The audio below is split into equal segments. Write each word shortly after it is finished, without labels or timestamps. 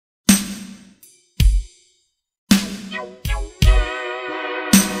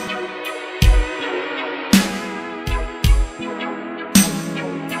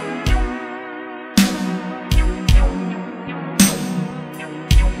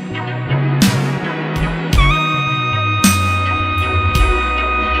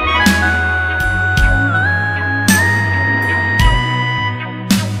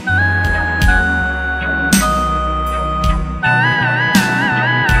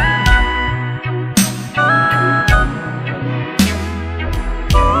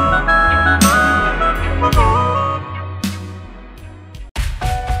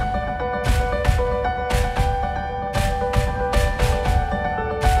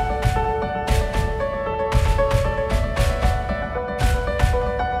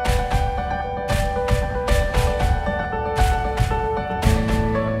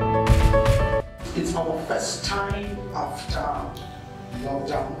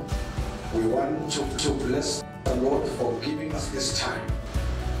We want to bless the Lord for giving us this time.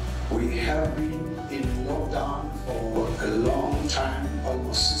 We have been in lockdown for a long time,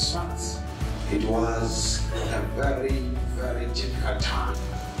 almost 6 months. It was a very, very difficult time,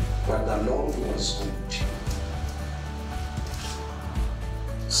 but the Lord was good.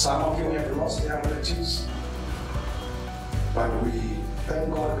 Some of you have lost their relatives, but we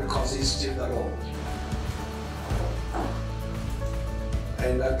thank God because He's still the Lord.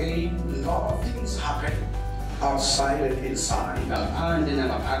 And again, a lot of things happen outside and inside.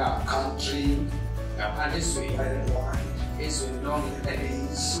 Country, worldwide,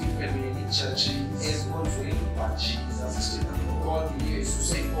 churches, but Jesus is still the Lord.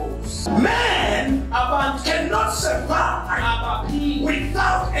 Man cannot survive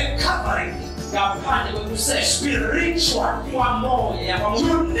without a covering. Spiritually,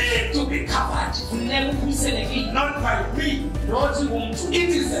 you need to be covered. Not by me. It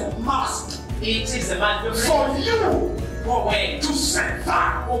is a must. It is a mandate for you to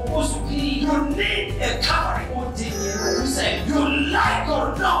survive. You need a covering. You like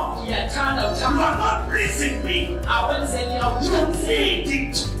or not, you are not pleasing me. You need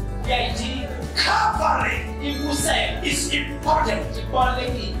it. Covering is important.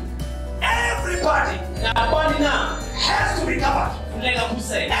 Everybody has to be covered.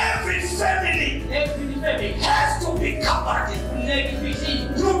 Every family has to be covered.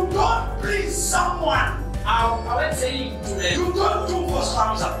 You don't please someone. You don't do for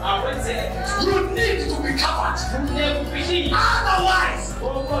Sirhamza. You need to be covered. Otherwise,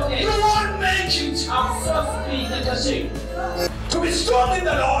 you won't make it. To be strong in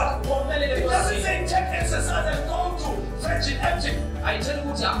the Lord, it doesn't say take exercise and go to fetch it empty.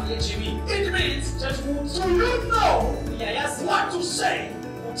 It means, do you know what to say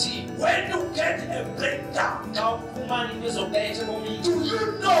when you get a breakdown? Do you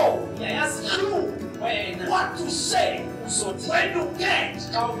know what to say when you get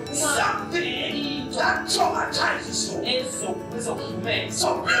something that traumatizes you?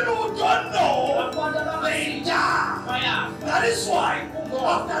 Some people who don't know, they die. That is why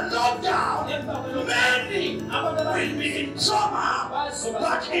after lockdown, many will be in trauma,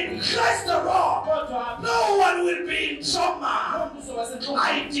 but in Christ the Lord, no one will be in trauma.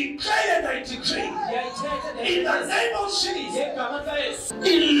 I declare and I decree in the name of Jesus.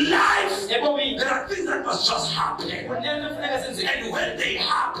 In life, there are things that must just happen, and when they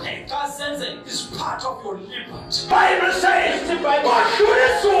happen, it's part of your liberty. Bible says, what should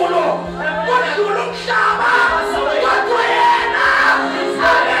it solo? What should it shama? What do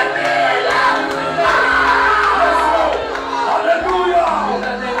hallelujah!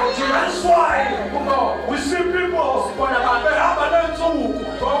 That's why we see people, they have an answer.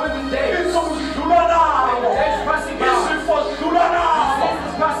 It's so Zulana. It's for Zulana.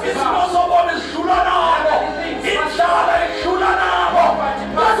 It's not somebody's Zulana. It's our Zulana.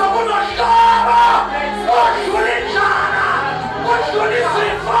 That's a good Shama. What should it Shana? What should it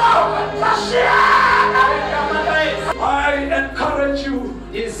say for? I encourage you.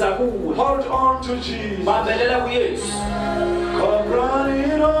 Hold on to Jesus. And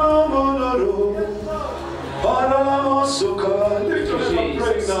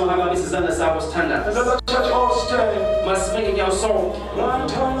let the church all stand.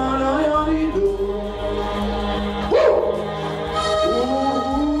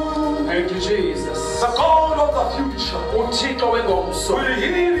 Thank you, Jesus. The God of the future will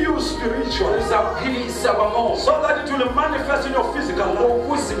heal you spiritually, so that it will manifest in your physical life.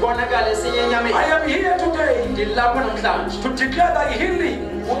 I am here today to declare that healing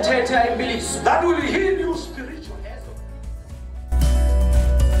that will heal you spiritually.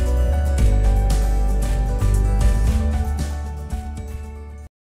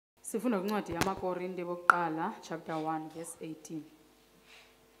 Sifunda kwincwadi yamaKorinte bokuqala chapter 1 verse 18.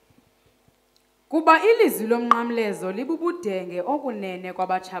 Kuba ilizwi lomnqamlezo libubudenge okunene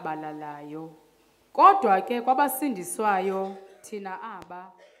kwabatshabalalayo, kodwa ke kwabasindiswayo thina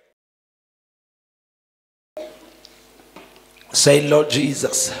aba. Say, Lord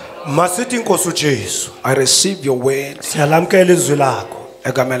Jesus, Masithi Nkosi Jesu, I receive your word. siyalamkela izwi lakho.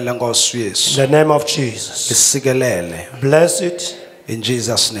 Egameni lenkosi Yesu. In the name of Jesus. Isikelele. Bless it. In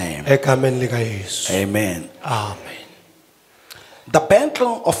Jesus' name. Egameni lika Yesu. Amen. Amen. The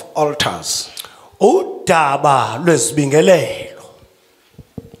battle of altars. Udaba lwezibingelelo.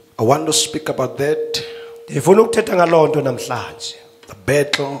 I want to speak about that. Ndifuna ukuthetha ngalonto namhlanje. The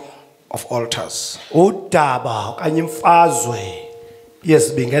battle of altars. Udaba okanye imfazwe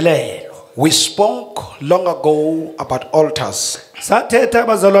yezibingelelo. We spoke long ago about altars. Sathetha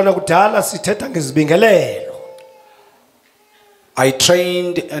abazalwana kudala sithetha ngezibingelelo. I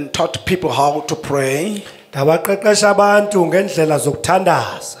trained and taught people how to pray. Ndabaqeqesha abantu ngendlela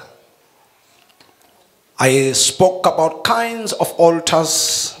zokuthandaza. I spoke about kinds of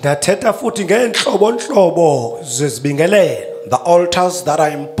altars. Ndathetha futhi ngeenhlobo zezibingelelo. The altars that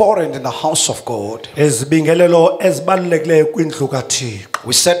are important in the house of God. Ezibingelelo ezibalulekileyo kwindlu kaThixo.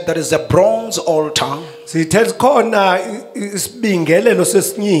 We said there is a bronze altar. Sithe khona isibingelelo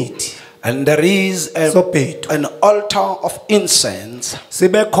sesinyithi. And there is an altar of incense.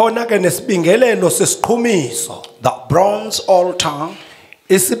 Sibe khona ke nesibingelelo sesiqhumiso. The bronze altar,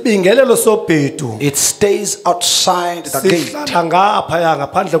 isibingelelo sobhedu, it stays outside the gate. Ngaphaya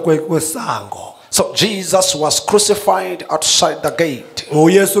ngaphandle kwesango. So Jesus was crucified outside the gate.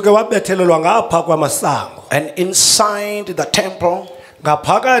 uYesu ke wabethelelwa ngapha kwamasango. And inside the temple,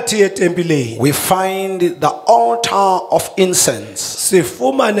 ngaphakathi etempileni, we find the altar of incense.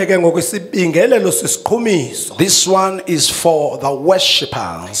 sifumane ke ngokwesibingelelo sesiqhumiso. This one is for the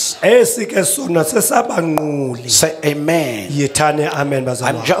worshippers. Esi ke sona sesabanquli. Say amen. Yithane amen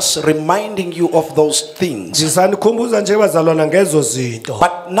bazalwane. I'm just reminding you of those things. Ndisanikhumbuza nje bazalwana ngezo zinto.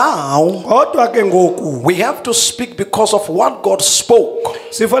 But now, kodwa ke ngoku, we have to speak because of what God spoke.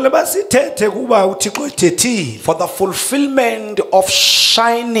 Sifanele basithethe kuba uThixo ethethile. For the fulfillment of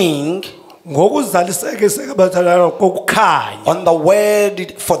shining on the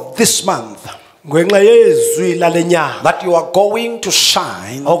word for this month, that you are going to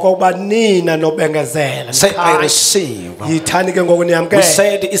shine. Say, I receive. We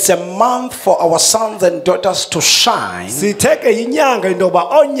said it's a month for our sons and daughters to shine.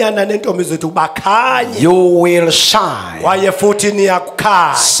 You will shine.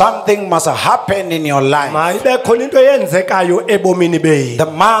 Something must happen in your life. There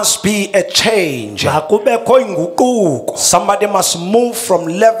must be a change. Somebody must move from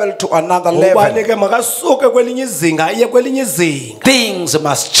level to another level. Things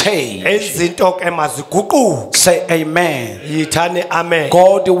must change. Say amen.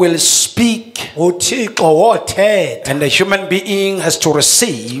 God will speak, and the human being has to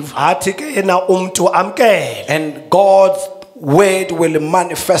receive, and God's word will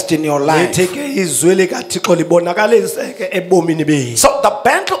manifest in your life. So the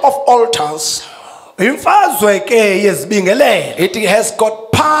battle of altars, it has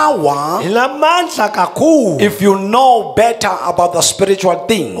got power if you know better about the spiritual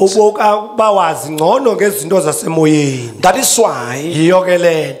things. That is why,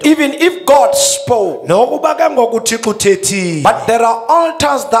 even if God spoke, but there are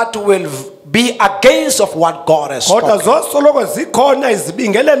altars that will be against of what God has spoken.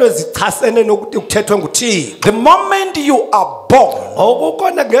 The moment you are born,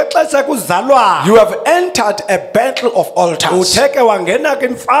 you have entered a battle of altars.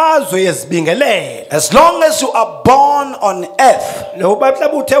 As long as you are born on earth,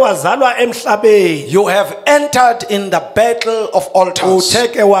 you have entered in the battle of altars.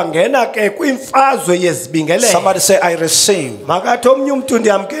 Somebody say, I receive.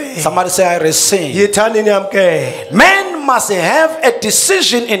 Somebody say, I receive. Man must have a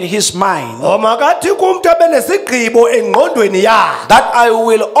decision in his mind that I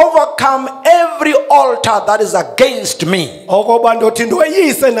will overcome every altar that is against me.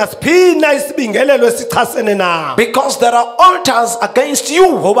 Because there are altars against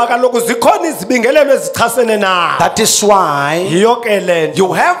you. That is why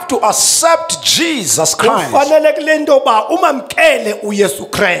you have to accept Jesus Christ.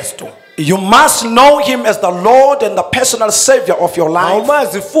 You must know him as the Lord and the personal Savior of your life. Why?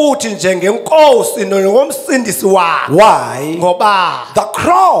 The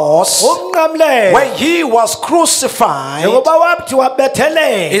cross, where he was crucified, is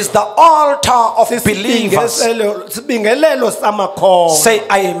the altar of believers. Say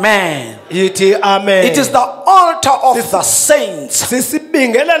amen. It is the altar of the saints. It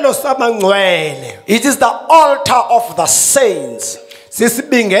is the altar of the saints. There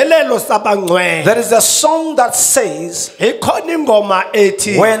is a song that says,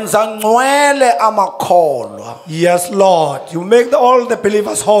 yes, Lord, you make all the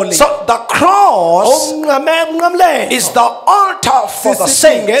believers holy. So the cross is the altar for the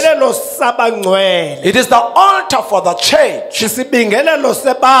saints. It is the altar for the church.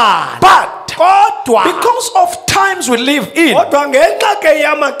 But because of times we live in, kodwa ngenxa ke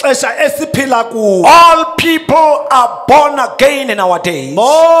yamaxesha esiphila kuwo, all people are born again in our days.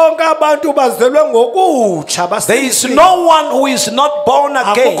 bonke abantu bazelwe ngokutsha. There is no one who is not born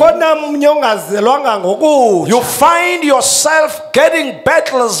again. akukho namnye ongazelwanga ngokutsha. You find yourself getting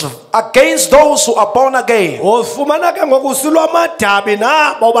battles against those who are born again. ufumana ke ngoku usilwa amadabi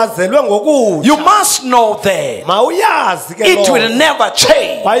nabo bazelwe ngokutsha. You must know that mawuyazi ke it lo, will never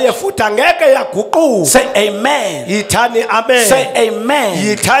change. kwaye futhi angeke yaguquka. Say amen. yithani amen. Say amen.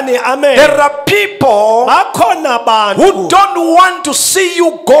 yithani amen. There are people bakhona who abantu don't want to see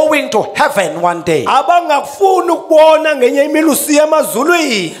you going to heaven one day. abangafuni ukubona ngenye imini usiya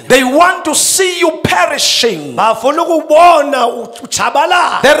emazulwini. They want to see you perishing. bafuna ukubona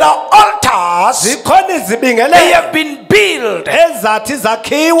utshabalala. There are altars, zikhona they izibingelelo have been built ezathi to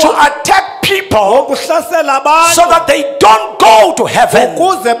zakhiwa attack people ukuhlasela so abantu that they don't go to heaven.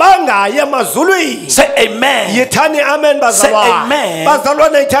 ukuze bangayi emazulwini. Say amen. yithani amen Say bazalwane. amen.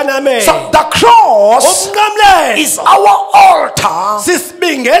 bazalwane yithani amen. So the cross umnqamlezo is our altar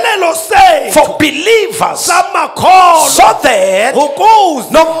sisibingelelo sethu for believers, samakholwa so that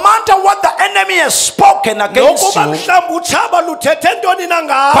ukuze no matter what the enemy has spoken against nokuba you, mhlawumbe utshaba luthethe ntoni na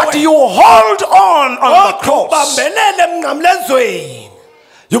but ngawe, you hold on the kodwa cross. ubambelele emnqamlezweni.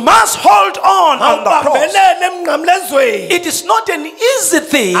 You must hold on the cross. ubambelele emnqamlezweni. It is not an easy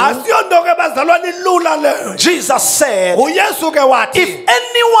thing. asiyonto ke bazalwane ilula leyo. Jesus said, uyesu ke wathi if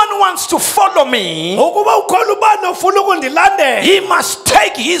anyone wants to follow me, ukuba ukhona ubani ofuna ukundilandela he must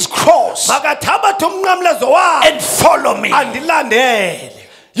take his cross makathabathe umnqamlezo wakhe and follow me. andilandele.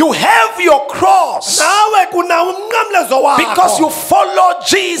 You have your cross nawe kunawo umnqamlezo wakho because you follow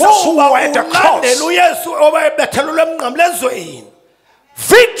Jesus who kuba went the cross. ulandela uyesu owayebethelelwe emnqamlezweni.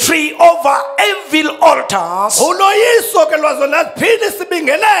 Victory over evil altars. uloyiso ke lwazona ziphinde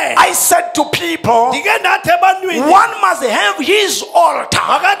sibingelele. I said to people, ndike ndathi ebantwini one must have his altar.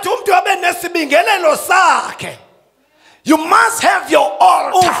 makathi umntu abe nesibingelelo sakhe. You must have your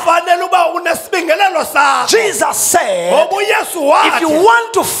altar. ufanele uba unesibingelelo sakho. Jesus said, ngoba uyesu if you wathi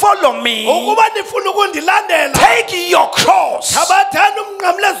want to follow me, ukuba nifuna ukundilandela take your cross thabathani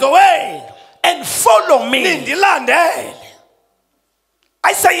umnqamlezo wenu and follow me. nindilandele.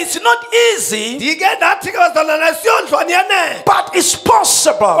 I say it's not easy, ndike ndathi ke bazalwana siyondlwane yenene, but it's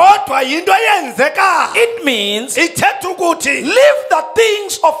possible. kodwa yinto eyenzekayo. It means ithetha ukuthi leave the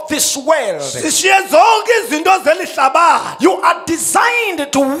things of this world. sishiye zonke izinto zeli hlabathi, You are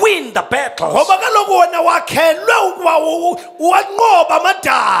designed to win the battles. ngoba kaloku wena wakhelwe ukuba uwanqoba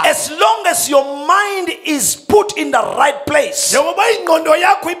amadabi. As long as your mind is put in the right place, njengoba ingqondo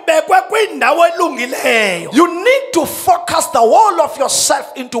yakho ibekwe kwindawo elungileyo, you need to focus the whole of yourself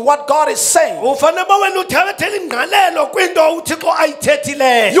into what God is saying. ufanele uba wena uthabathele ingqalelo kwinto uthixo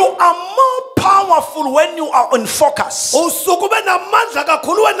ayithethileyo. You are more powerful when you are in focus. usuke ube namandla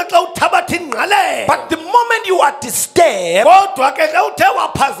kakhulu wena xa uthabatha ingqalelo, But the moment you are disturbed, kodwa ke xa uthe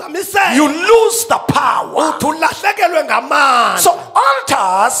waphazamiseka you lose the power. uthi ulahlekelwe ngamandla. So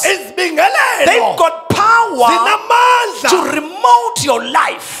altars, izibingelelo they've got power zinamandla to remote your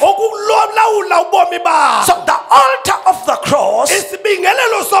life. okulawula ubomi bakho. So the altar of the cross,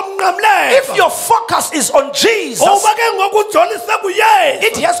 isibingelelo somnqamlezo, if your focus is on Jesus, uba ke ngoku ujolise kuyesu,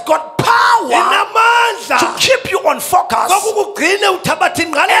 it has got power inamandla to keep you on focus kokukugcine uthabatha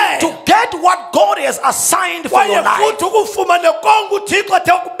ingqalelo, to get what God has assigned for your kwaye life. futhi ukufumane konke uthixo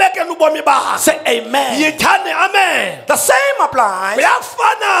athe ukubekela ubomi bakho. Say amen. yithani amen. The same applies.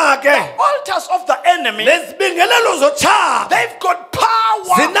 kuyafana ke Altars of the enemy, nezibingelelo zotshaba, they've got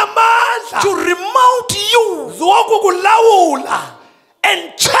power zinamandla to remote you zokukulawula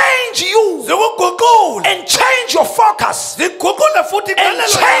and change you zikuguqula and change your focus ziguqule futhi and ingqalelo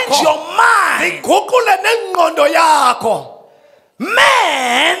change yakho, your mind. ziguqule nengqondo yakho.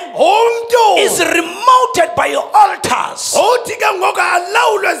 Man umntu is remoted by your altars. uthi ke ngoku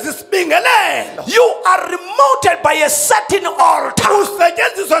alawulwe zisibingelelo, You are remoted by a certain altar.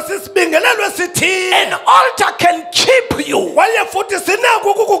 usetyenziswa sisibingelelo An esithile, altar can keep you kwaye futhi sinako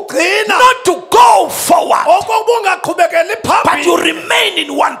ukukugcina not to go forward, okokuba ungaqhubekeli but you phambili, remain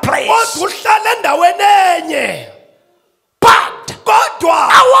in one place. kodwa uhlale endaweni enye. But kodwa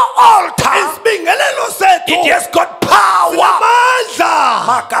our altar, isibingelelo sethu it has got power. sinamandla.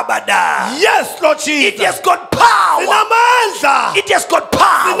 Makabada. Yes, Lord It Jesus, has got power. sinamandla, It has got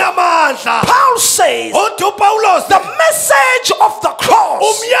power. sinamandla. Paul says uthi upawulos the message of the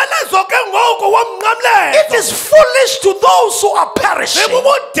cross, umyalezo ke ngoku it womnqamlezo is foolish to those who are perishing,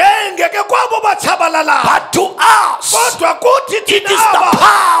 ibubudenge ke kwabo batshabalalayo, but to us kodwa kuthi it thina is the aba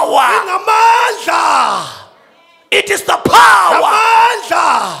power. sinamandla, It is the power.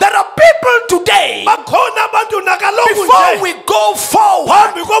 amandla. There are people today bakhona abantu before we go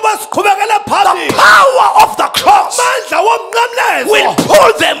forward, phambi koba siqhubekele the phambili power of the cross amandla womnqamlezo will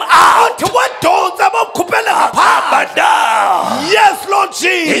pull them out. athi wadonsa bamkhuphele ngaphandle. Abada. Yes, Lord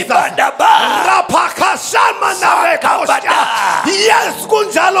Jesus. Ibadaba. Raphakashama narekosha. Yes,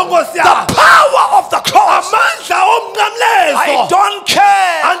 kunjalo Nkosi The yami. power of the cross. Amandla I omnqamlezo don't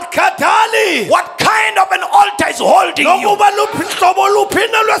care andikhathali what kind of an altar is holding you. nokuba luphi hlobo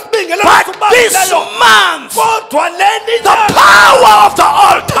luphina lwesibingelelo But this esibabileyo. month, Kodwa leli the power of the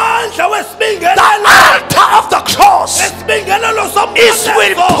altar, amandla the wesibingelelo altar of the cross, esibingelelo is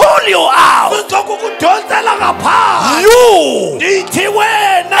will somnqamlezo pull you out. sizokukudonsela ngaphandle. You Ndithi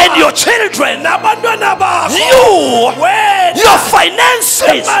wena and your children, nabantwana bakho you, wena your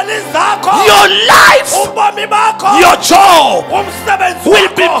finances, imali zakho your life, ubomi bakho your job umsebenzi will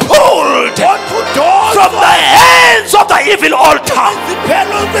be wakho pulled from the hands of the evil altar.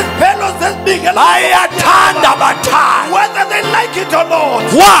 iziphelo zesibingelelo Bayathanda bathanda. whether they like it or not.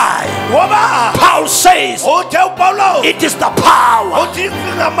 Why? Ngoba Paul says uthe uPawulos it is the power uthi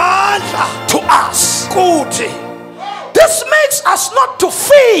singamandla to us. kuthi This makes us not to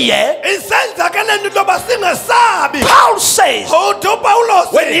fear. isenza ke lento loba singesabi. Paul says Uthi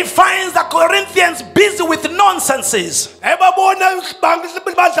uPawulos when he finds the Corinthians busy with nonsenses, ebabona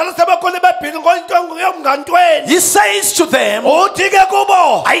badlala sebekhona bebhili ngantweni. he says to them, Uthi ke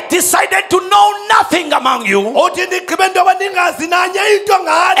kubo I decided to know nothing among you uthi ndigqibe into yoba ningazi nanye into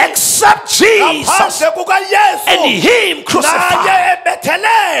ngani except Jesus ngaphandle kukaYesu and him crucified. naye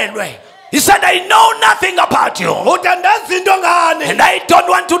ebethelelwe. He said, I know nothing about you Uthi andazi into ngani and I don't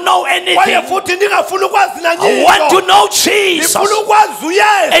want to know kwaye anything. futhi ndingafuni ukwazi I nanye want to into. know Jesus Ndifuna ukwazi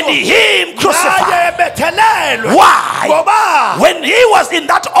and uYesu him crucified. naye ebethelelwe. Why? Ngoba When he was in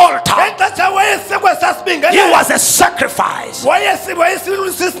that altar, ngexesha wayesekwesa he sibingelelo was a sacrifice.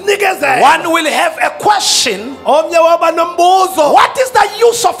 wayesinikezela. One will have a question. Omnye waba nombuzo. What is the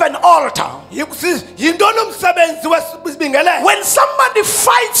use of an altar? Yintoni umsebenzi wesibingelelo? When somebody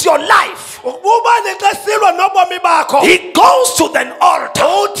fights your life, Ubani xa silwa nobomi bakho he goes to the altar.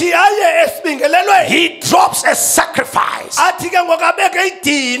 uthi aye esibingelelweni He drops a sacrifice. athi ke ngokabeke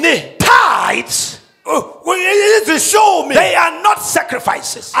idini Tithes, izishumi they are not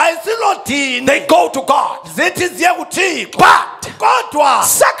sacrifices. ayisilo dini They go to God. zithi ziye kuThixo But kodwa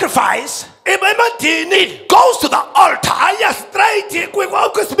sacrifice, emadini it goes to the altar. aya straight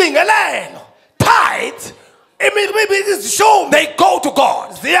kwisibingelelo. Tithes, izishumi they go to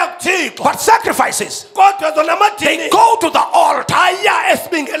God. ziya kuThixo But sacrifices, kodwa zona they amadini go to the altar. aya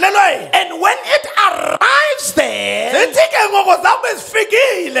esibingelelweni. And when it arrives there, Zithi ke ngoko zabe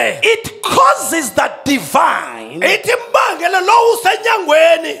zifikile it causes the divine ithi mbangele lo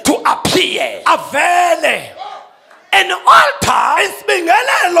usenyangweni to appear. avele. An altar,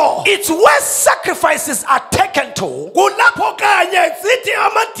 Isibingelelo it's where sacrifices are taken to. kulapho kanye zithi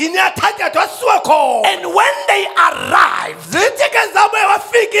amadini athatyathwa asiwe khona. And when they arrive, Zithi ke zabe they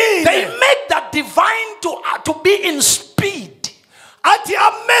wafikile make the divine to be in speed. athi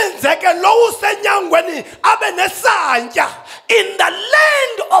amenze ke lo usenyangweni abe nesantya In the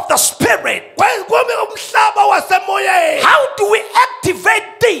land of the spirit, kumi umhlaba wasemoyeni. how do we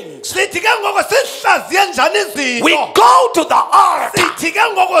activate things? Sithi ke ngoko sihlaziye njani We izinto. go to the altar. Sithi ke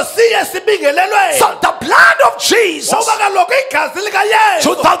ngoko siye sibingelelweni. So the blood of Jesus, Ngoba kaloku igazi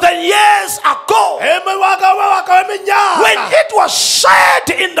likaYesu 2,000 years ago, waka weminyaka when it was shed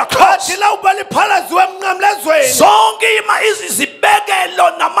in the cross, athi la uba liphalaziwe emnqamlezweni zonke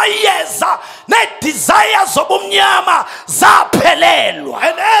izibekelo namayeza ne-desire zobumnyama zaphelelwa.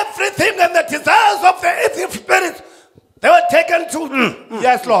 and everything and the desires of the evil spirits they were taken to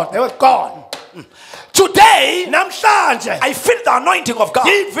yes Lord, they were gone. Today, Namhlanje I feel the anointing of God.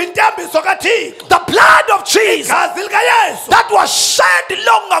 yiva intambiso kaThixo. The blood of Jesus Igazi likaYesu that was shed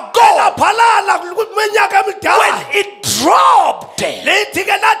long ago, laphalala kuminyaka when emidala it dropped, lithi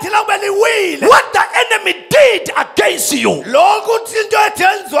ke lathi la ube liwile what the enemy did against you, lokhu into ethi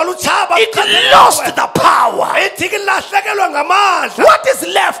yenziwa lutshaba it lost the power. ithi ke lahlekelwe ngamandla. What is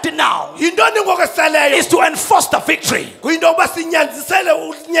left now Yintoni ngoku eseleyo is to enforce the victory, kuyinto yokuba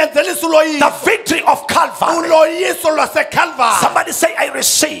sinyanzelise uloyiso. the victory of Calvary. Uloyiso lwaseCalvary. Somebody say, I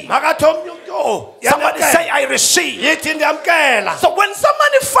receive. Makathi omnye umntu Somebody say, I receive. yithi ndiyamkela. So when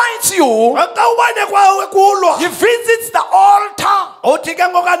somebody finds you, Xa ubane kwawe kulwa he visits the altar, uthi ke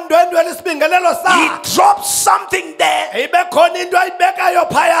ngokandwendwela isibingelelo he sakhe drops something there. ibe khona into ayibekayo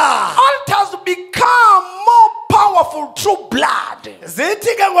phaya. Altars become more powerful through blood.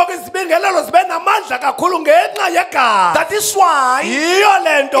 Zithi ke ngoku izibingelelo zibe namandla kakhulu ngenxa yegazi. That is why Yiyo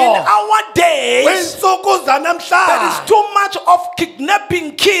le in nto our days kwiintsuku there is zanamhlanje too much of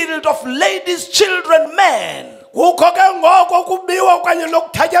kidnapping, killed of ladies, children, men. kukho ke ngoko kubiwa okanye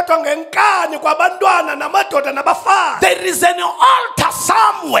nokuthatyathwa ngenkani kwabantwana namadoda nabafazi. There is an altar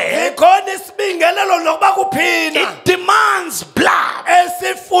somewhere. Ikhona isibingelelo nokuba kuphinda. It demands blood.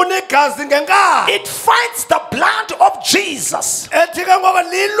 Esifuna igazi ngenkani. It fights the blood of Jesus. Ethi ke ngoko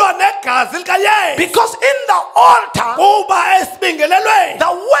lilwa negazi likaYesu. Because in the altar, kuba esibingelelweni,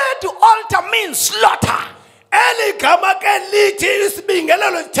 the word altar means slaughter. Eligama ke lithi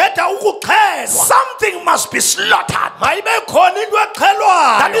isibingelelo lithetha ukuxhelwa. Something must be slaughtered. Mayibe khona into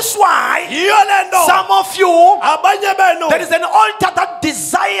exhelwayo. That is why yiyo le nto some of you, abanye benu, there is an altar that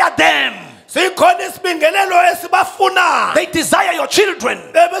desire them. sikhona isibingelelo esibafuna. They desire your children.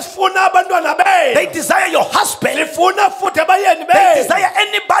 Besifuna abantwana benu. They desire your husband. Sifuna futhi abayeni They benu. desire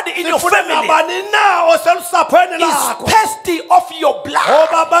anybody in your Sifuna family nabani na oselusaphweni lakho. is thirsty of your blood.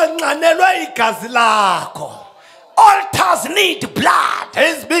 Ngoba banxanelwe igazi lakho. Altars need blood.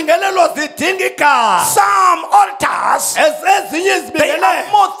 Izibingelelo zidinga igazi. Some altars, Ezinye they are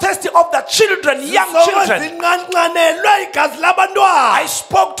izibingelelo more thirsty of the children, young children. zinxanxanelwe igazi labantwana. I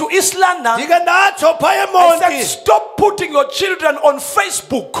spoke to East London. Ndike ndatsho phaya I said, eMonti. stop putting your children on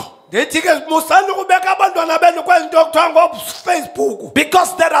Facebook. Ndithi ke musani ukubeka abantwana benu kwezinto okuthiwa ngoFacebook.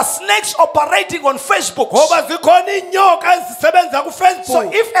 Because there are snakes operating on Facebook. Ngoba zikhona inyoka ezisebenza kuFacebook.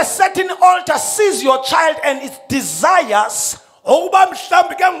 So if a certain altar sees your child and its desires, ukuba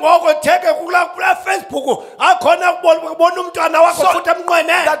mhlambi ke ngoko theke kula Facebook akhona kubona umntwana wakho futhi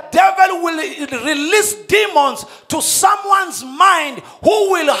emnqwene. the devil will release demons to someone's mind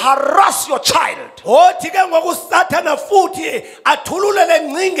who will harass your child. Othi ke ngoku uSathana futhi athululele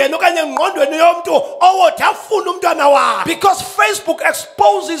engcingeni okanye engqondweni yomuntu owothi afuna umntwana wakhe. Because Facebook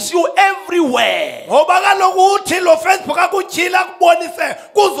exposes you everywhere. Ngoba kaloku uthi lo Facebook akutyhila akubonise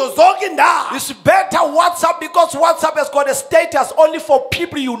kuzo zonke indawo. It's better WhatsApp because WhatsApp has got a status only for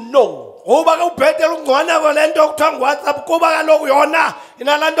people you know. Ngoba ke ubhetele ungcwana kwalento okuthiwa nguWhatsApp kuba kaloku yona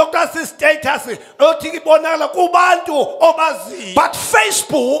inalanto okuthiwa si-status othi ibonakala kubantu obaziyo. But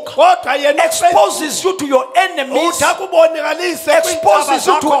Facebook Kodwa yena exposes you to your enemies, uthi akubonakalise exposes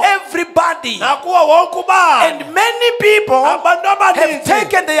you to kwintlaba zakho everybody. nakuwo wonke ubani. And many people Abantu have abaninzi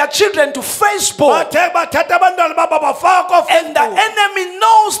taken their children to Facebook, bathatha abantwana babo bafaka and the koFacebook. enemy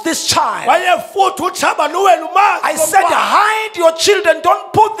knows this child. Kwaye futhi utshaba luwena umazi. I said, hide your children,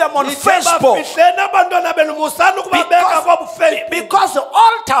 don't put them on Facebook. Bafihleni abantwana benu musani ukubabeka koFacebook. Because the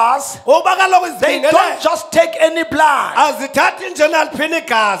altars, Ngoba kaloku they izibingelelo don't just take any blood. azithathi nje naliphina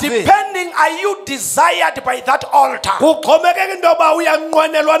igazi. Depending, are you desired by that altar? Kuxhomekeka into yoba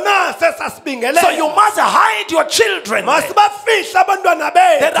uyanqwenelwa na sesasibingelelo. So you must hide your children. Masibafihle abantwana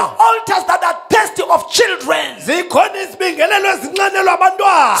There bethu. are altars that are thirsty of children. Zikhona izibingelelo ezinxanelwa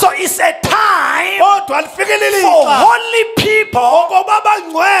abantwana. So it's a time Kodwa lifikelele for ixesha holy people ngoba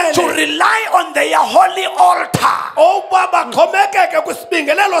to bangcwele rely on their holy altar. ukuba baxhomekeke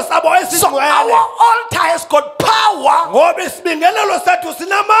kwisibingelelo sabo So our esingcwele. altar has got power Ngoba isibingelelo sethu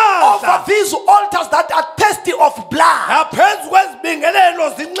sinamandla. over these altars that are thirsty of blood. Ngaphezu kwezibingelelo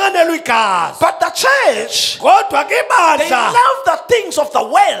zinxanelwa igazi. But the church, Kodwa ke they ibandla love the things of the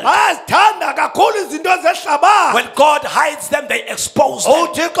world. bazithanda kakhulu izinto zehlabathi. When God hides them, they expose them.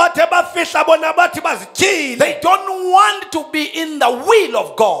 uThixo athe bafihla bona bathi bazityhile. They don't want to be in the will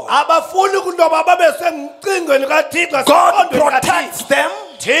of God. Abafuni kuntoba babe semcingweni kaThixo. God sengqondweni protects kaThixo. them.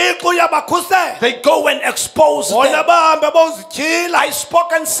 Thixo uyabakhusela. They go and expose Bona them. bahambe bozityhila. I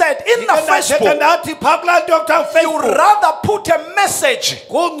spoke and said, in the Ndithetha Facebook, ndathi phaa kulaa nto yokuthiwa you Facebook. rather put a message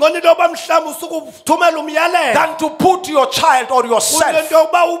Kungcono into yoba mhlawumbi usukuthumela umyalelo than to put your child or yourself. kunento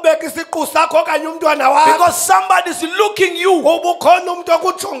yokuba ubeke isiqu sakho okanye umntwana wakho. Because somebody's looking you. Kuba ukhona umntu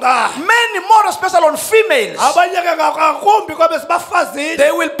okujongayo. Many more, especially on females. Abanye ke ngakumbi kwabe sibafazile.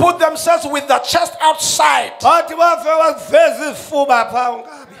 They will put themselves with the chest outside. Bathi baveza izifuba phaa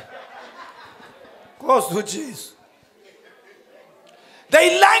ungabi. Nkosi uJesu.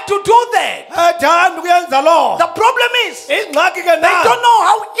 They like to do that. Bathanda ukuyenza loo. The problem is, they Ingxaki ke don't nayo. know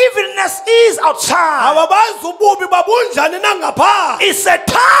how evilness is outside. Ababazi ububi babunjani nangaphaa. It's a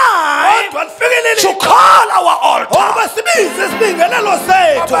time Kodwa lifikelele to call our altar. ngoba sibize isibingelelo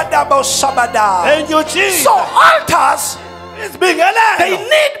sethu. Sabadabo sabada. Thank you, Jesus. So altars, they Isibingelelo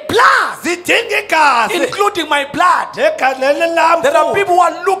need blood, zidinga igazi. including my blood. Egalele lam. There are people who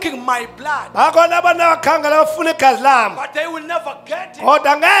are looking my blood, bakhona abantu abakhangela bafuna igazi lam. but they will never get it.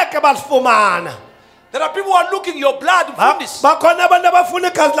 Kodwa ngeke balifumana. There are people who are looking your blood, mfundisi, Bakhona abantu abafuna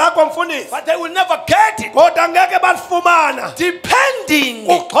igazi lakho mfundisi. but they will never get it. Kodwa ngeke balifumana. Depending,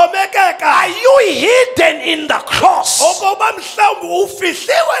 Uxhomekeka. are you hidden in the cross? Ukuba mhlawumbi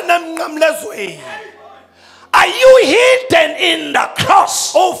ufihliwe namnqamlezweni. Are you hidden in the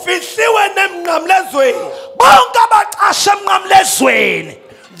cross? Ufihliwe nemnqamlezweni. Bonke abacashe emnqamlezweni,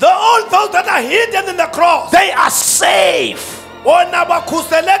 All those that are hidden in the cross, they are safe. bona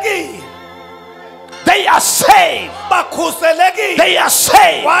bakhuselekile. They are safe. Bakhuselekile. They are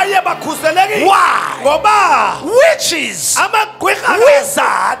safe. Kwaye bakhuselekile. Why? Ngoba Witches, amagqwirha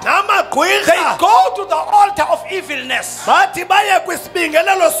wizards, they namagqwirha go to the altar of evilness. bathi baye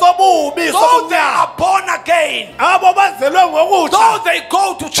kwisibingelelo sobubi Though they sobunyama. are born again, Abo bazelwe though ngokutsha. they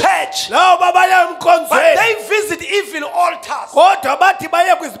go to church, Labo baya but emkhonzweni. they visit evil altars. Kodwa bathi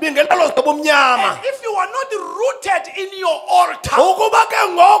baye kwisibingelelo sobumnyama. And if you are not rooted in your altar, Ukuba ke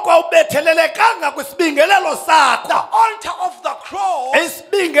ngoko ubethelelekanga kwisibingelelo the sakho. altar of the cross,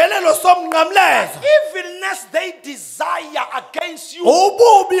 Isibingelelo somnqamlezo. evilness they desire against you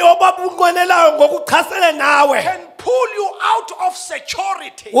Ububi obabunqwenelayo ngokuchasene nawe. can pull you out of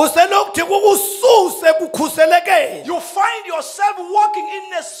security. Usenokuthi kukususe kukhuselekeni. You find yourself walking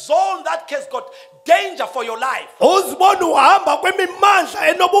in a zone that has got danger for your life. Uzibona uhamba kwemimandla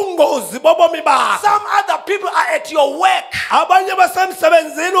enobungozi bobomi bakho. Some other people are at your work. Abanye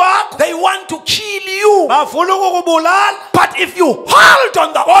basemsebenzini wakho They want to kill you. bafuna ukukubulala. But if you hold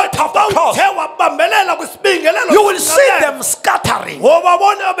on the altar of the cross, Uthe wabambelela kwisibingelelo you will see somnqamlezo. them scattering.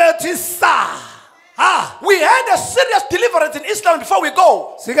 Wobabona bethi sa. Ha. We had a serious deliverance in Islam before we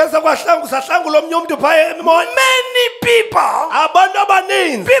go. Sike sahlangula omnye umuntu phaya emoyeni. Many people, Abantu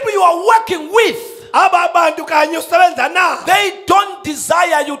abaninzi. people you are working with, Aba bantu kanye usebenza nabo. they don't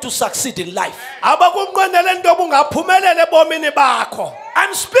desire you to succeed in life. Abakunqwenela into obungaphumelela ebomini bakho.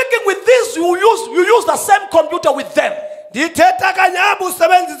 I'm speaking with this, you use the same computer with them. Ndithetha kanye abo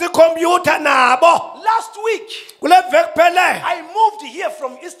usebenzisa ikhompyutha nabo. Last week, Kule veki phele. I moved here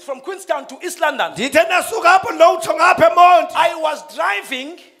from Queenstown to East London. Ndithe nasuka apho ndowutsho ngapha eMonti. I was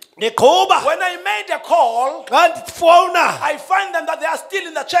driving. Ndiqhuba. When I made a call, Xa ndifowuna. I find them that they are still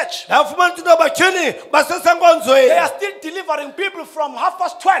in the church. Ndafumana into batyhini They basesenkonzweni. are still delivering people from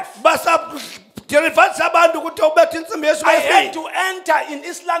 12:30. Basabudilivanisa abantu ukuthi ubethe intsimbi yeshumi I had yesibini. to enter in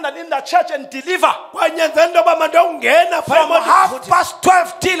East London in the church and deliver Kwanyanzela into yoba mandongena from phaya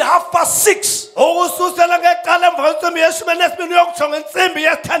 12:30 till 6:30. ukususela ngexala emva kwentsimbi yeshumi enesibini uyokutsho ngentsimbi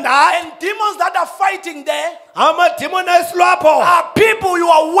yesithandathu. And demons that are fighting there Amadimoni esilwapho are people you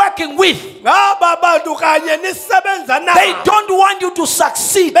are working with. ngaba bantu kanye nisebenza They nabo don't want you to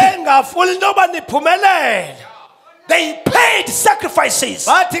succeed. bengafuni into yoba niphumelele. They paid sacrifices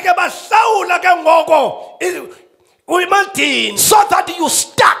Bathi ke bahlawula ke ngoko uyimadini so that you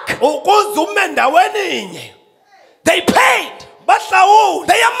stuck. ukuze ume ndaweni inye. They paid. Bahlawula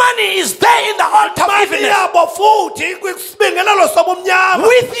Their money is there in the altar of imali evilness yabo futhi kwisibingelelo sobumnyama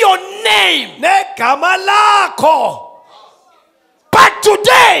with your name. negama lakho. But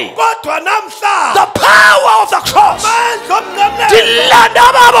today, Kodwa namhla the power of the cross, amandla omnqamlezo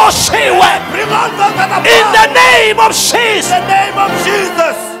Dilandababoshiwe, bring on those that are in born the name of in Jesus. the name of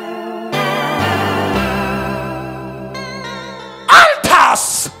Jesus.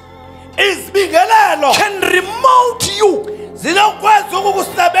 Altars Izibingelelo can remote you, zinokwazi can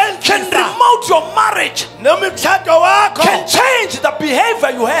ukukusebenzisa remote your marriage, nomtshato wakho. can change the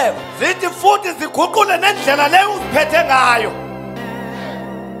behavior you have. Zithi futhi ziguqule nendlela leyo uziphethe ngayo.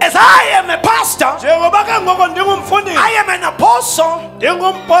 As I am a pastor, Njengoba ke ngoko ndingumfundisi, I am an apostle,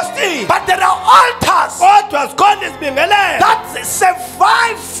 ndingumpostile, but there are altars kodwa zikhona izibingelelo that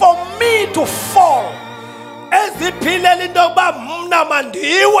survive for me to fall. eziphilela into yokuba mna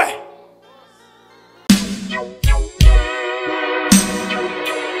mandiwe.